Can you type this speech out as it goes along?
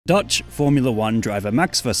Dutch Formula 1 driver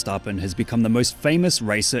Max Verstappen has become the most famous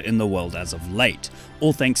racer in the world as of late,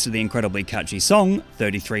 all thanks to the incredibly catchy song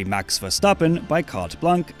 33 Max Verstappen by Carte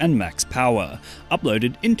Blanche and Max Power,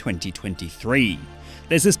 uploaded in 2023.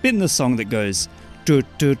 There's this bit in the song that goes "Doot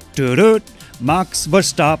doot doot doot, Max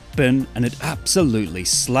Verstappen," and it absolutely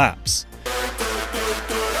slaps.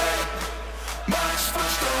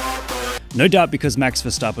 No doubt because Max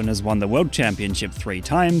Verstappen has won the World Championship 3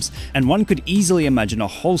 times, and one could easily imagine a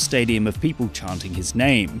whole stadium of people chanting his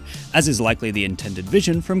name, as is likely the intended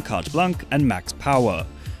vision from Carte Blanche and Max Power.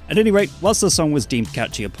 At any rate, whilst the song was deemed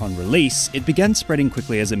catchy upon release, it began spreading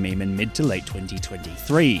quickly as a meme in mid to late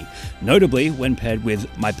 2023, notably when paired with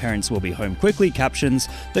 "My parents will be home quickly" captions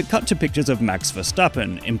that cut to pictures of Max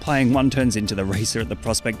Verstappen, implying one turns into the racer at the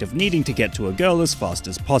prospect of needing to get to a girl as fast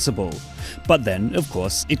as possible. But then, of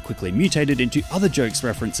course, it quickly mutated into other jokes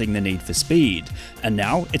referencing the need for speed, and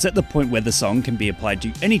now it's at the point where the song can be applied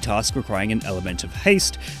to any task requiring an element of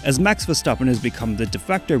haste, as Max Verstappen has become the de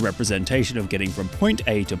facto representation of getting from point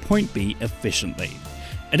A to point B efficiently.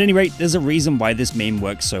 At any rate, there's a reason why this meme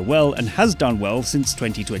works so well and has done well since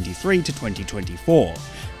 2023 to 2024.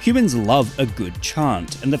 Humans love a good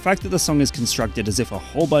chant, and the fact that the song is constructed as if a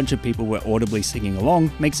whole bunch of people were audibly singing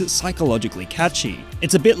along makes it psychologically catchy.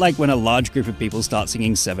 It's a bit like when a large group of people start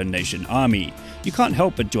singing Seven Nation Army. You can't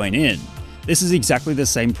help but join in. This is exactly the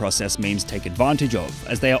same process memes take advantage of,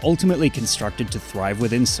 as they are ultimately constructed to thrive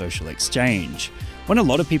within social exchange. When a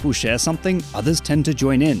lot of people share something, others tend to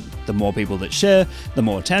join in. The more people that share, the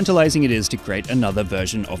more tantalizing it is to create another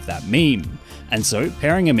version of that meme. And so,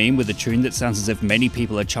 pairing a meme with a tune that sounds as if many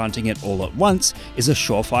people are chanting it all at once is a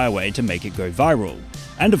surefire way to make it go viral.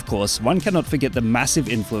 And of course, one cannot forget the massive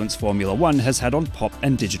influence Formula 1 has had on pop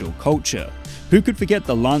and digital culture. Who could forget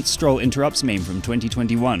the Lance Stroll interrupts meme from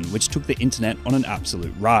 2021, which took the internet on an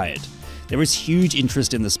absolute ride? There is huge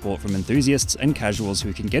interest in the sport from enthusiasts and casuals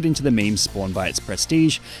who can get into the memes spawned by its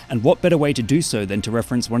prestige, and what better way to do so than to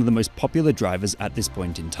reference one of the most popular drivers at this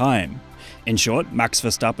point in time. In short, Max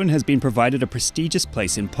Verstappen has been provided a prestigious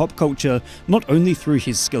place in pop culture, not only through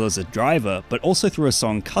his skill as a driver, but also through a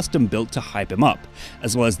song custom built to hype him up,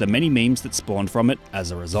 as well as the many memes that spawned from it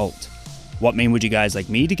as a result. What meme would you guys like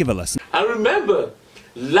me to give a lesson? And remember,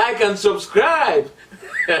 like and subscribe!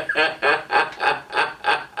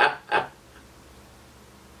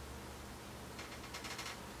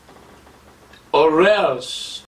 Or else.